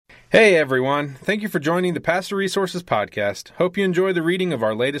Hey everyone, thank you for joining the Pastor Resources Podcast. Hope you enjoy the reading of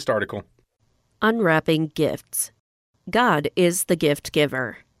our latest article. Unwrapping Gifts. God is the gift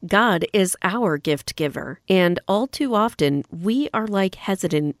giver. God is our gift giver. And all too often, we are like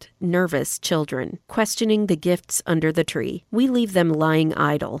hesitant, nervous children, questioning the gifts under the tree. We leave them lying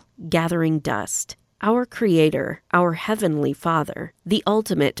idle, gathering dust. Our Creator, our Heavenly Father, the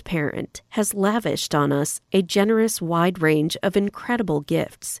ultimate parent, has lavished on us a generous wide range of incredible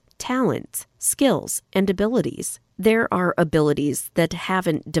gifts, talents, skills, and abilities. There are abilities that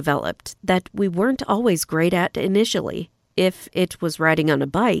haven't developed, that we weren't always great at initially. If it was riding on a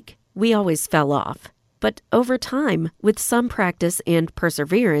bike, we always fell off. But over time, with some practice and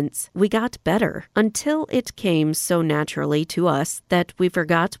perseverance, we got better until it came so naturally to us that we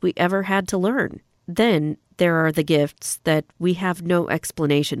forgot we ever had to learn. Then there are the gifts that we have no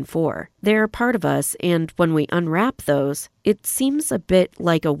explanation for. They're part of us, and when we unwrap those, it seems a bit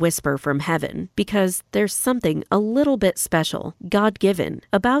like a whisper from heaven, because there's something a little bit special, God-given,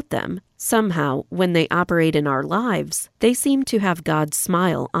 about them. Somehow, when they operate in our lives, they seem to have God's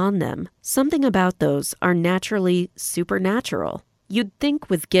smile on them. Something about those are naturally supernatural. You'd think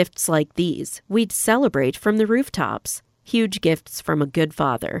with gifts like these, we'd celebrate from the rooftops. Huge gifts from a good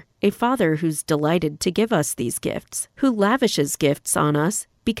father, a father who's delighted to give us these gifts, who lavishes gifts on us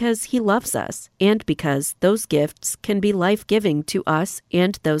because he loves us, and because those gifts can be life-giving to us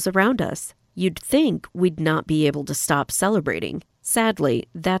and those around us. You'd think we'd not be able to stop celebrating. Sadly,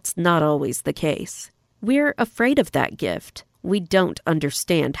 that's not always the case. We're afraid of that gift. We don't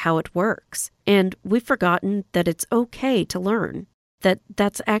understand how it works, and we've forgotten that it's okay to learn, that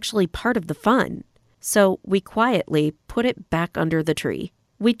that's actually part of the fun. So we quietly put it back under the tree.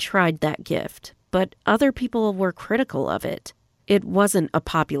 We tried that gift, but other people were critical of it. It wasn't a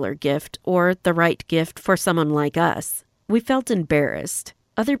popular gift or the right gift for someone like us. We felt embarrassed.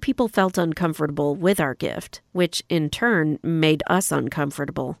 Other people felt uncomfortable with our gift, which in turn made us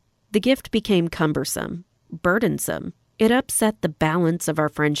uncomfortable. The gift became cumbersome, burdensome. It upset the balance of our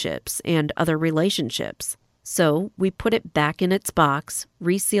friendships and other relationships. So we put it back in its box,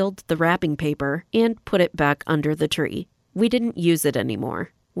 resealed the wrapping paper, and put it back under the tree. We didn't use it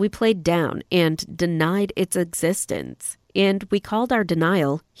anymore. We played down and denied its existence. And we called our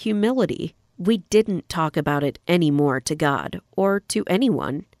denial humility. We didn't talk about it anymore to God or to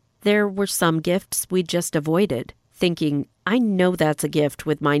anyone. There were some gifts we just avoided, thinking, I know that's a gift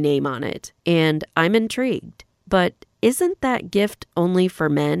with my name on it, and I'm intrigued. But isn't that gift only for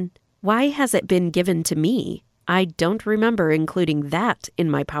men? Why has it been given to me? I don't remember including that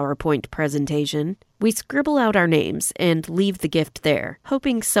in my PowerPoint presentation. We scribble out our names and leave the gift there,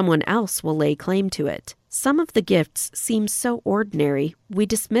 hoping someone else will lay claim to it. Some of the gifts seem so ordinary, we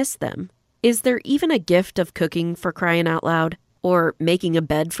dismiss them. Is there even a gift of cooking, for crying out loud? Or making a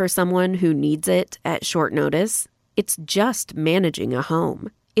bed for someone who needs it at short notice? It's just managing a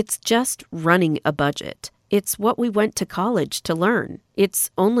home. It's just running a budget. It's what we went to college to learn. It's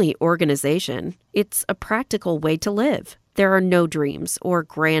only organization. It's a practical way to live. There are no dreams or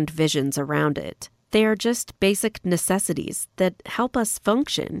grand visions around it. They are just basic necessities that help us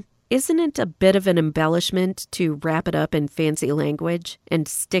function. Isn't it a bit of an embellishment to wrap it up in fancy language and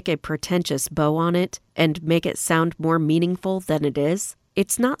stick a pretentious bow on it and make it sound more meaningful than it is?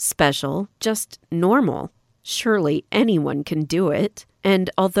 It's not special, just normal. Surely anyone can do it.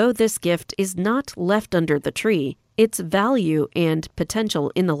 And although this gift is not left under the tree, its value and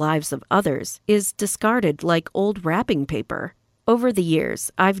potential in the lives of others is discarded like old wrapping paper. Over the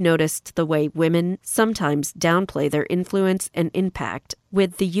years, I've noticed the way women sometimes downplay their influence and impact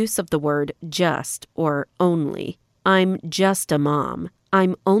with the use of the word just or only. I'm just a mom.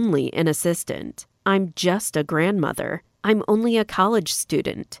 I'm only an assistant. I'm just a grandmother. I'm only a college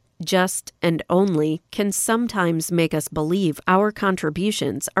student. Just and only can sometimes make us believe our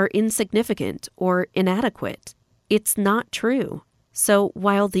contributions are insignificant or inadequate. It's not true. So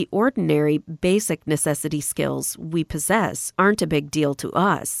while the ordinary basic necessity skills we possess aren't a big deal to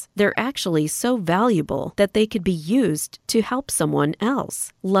us, they're actually so valuable that they could be used to help someone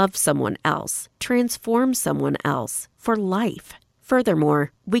else, love someone else, transform someone else for life.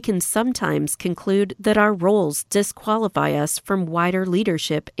 Furthermore, we can sometimes conclude that our roles disqualify us from wider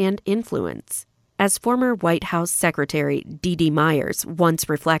leadership and influence. As former White House Secretary D.D. Myers once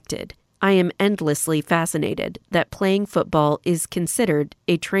reflected, I am endlessly fascinated that playing football is considered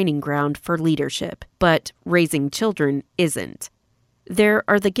a training ground for leadership, but raising children isn't. There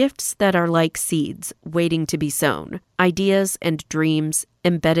are the gifts that are like seeds waiting to be sown, ideas and dreams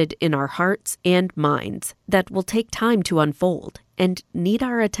embedded in our hearts and minds that will take time to unfold and need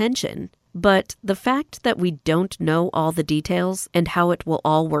our attention. But the fact that we don't know all the details and how it will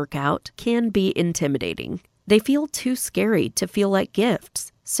all work out can be intimidating. They feel too scary to feel like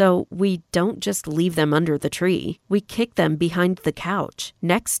gifts, so we don't just leave them under the tree. We kick them behind the couch,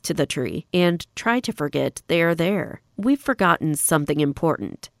 next to the tree, and try to forget they are there. We've forgotten something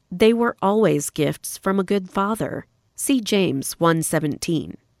important. They were always gifts from a good father. See James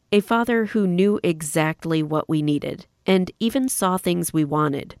 1:17. A father who knew exactly what we needed, and even saw things we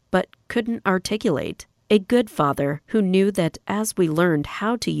wanted, but couldn't articulate. A good father who knew that as we learned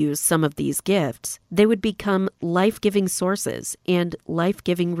how to use some of these gifts, they would become life-giving sources and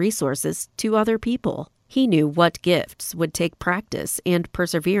life-giving resources to other people. He knew what gifts would take practice and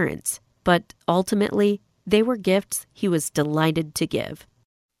perseverance, but ultimately, they were gifts he was delighted to give.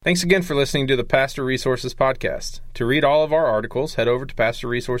 Thanks again for listening to the Pastor Resources Podcast. To read all of our articles, head over to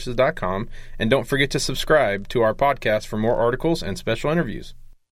pastorresources.com, and don't forget to subscribe to our podcast for more articles and special interviews.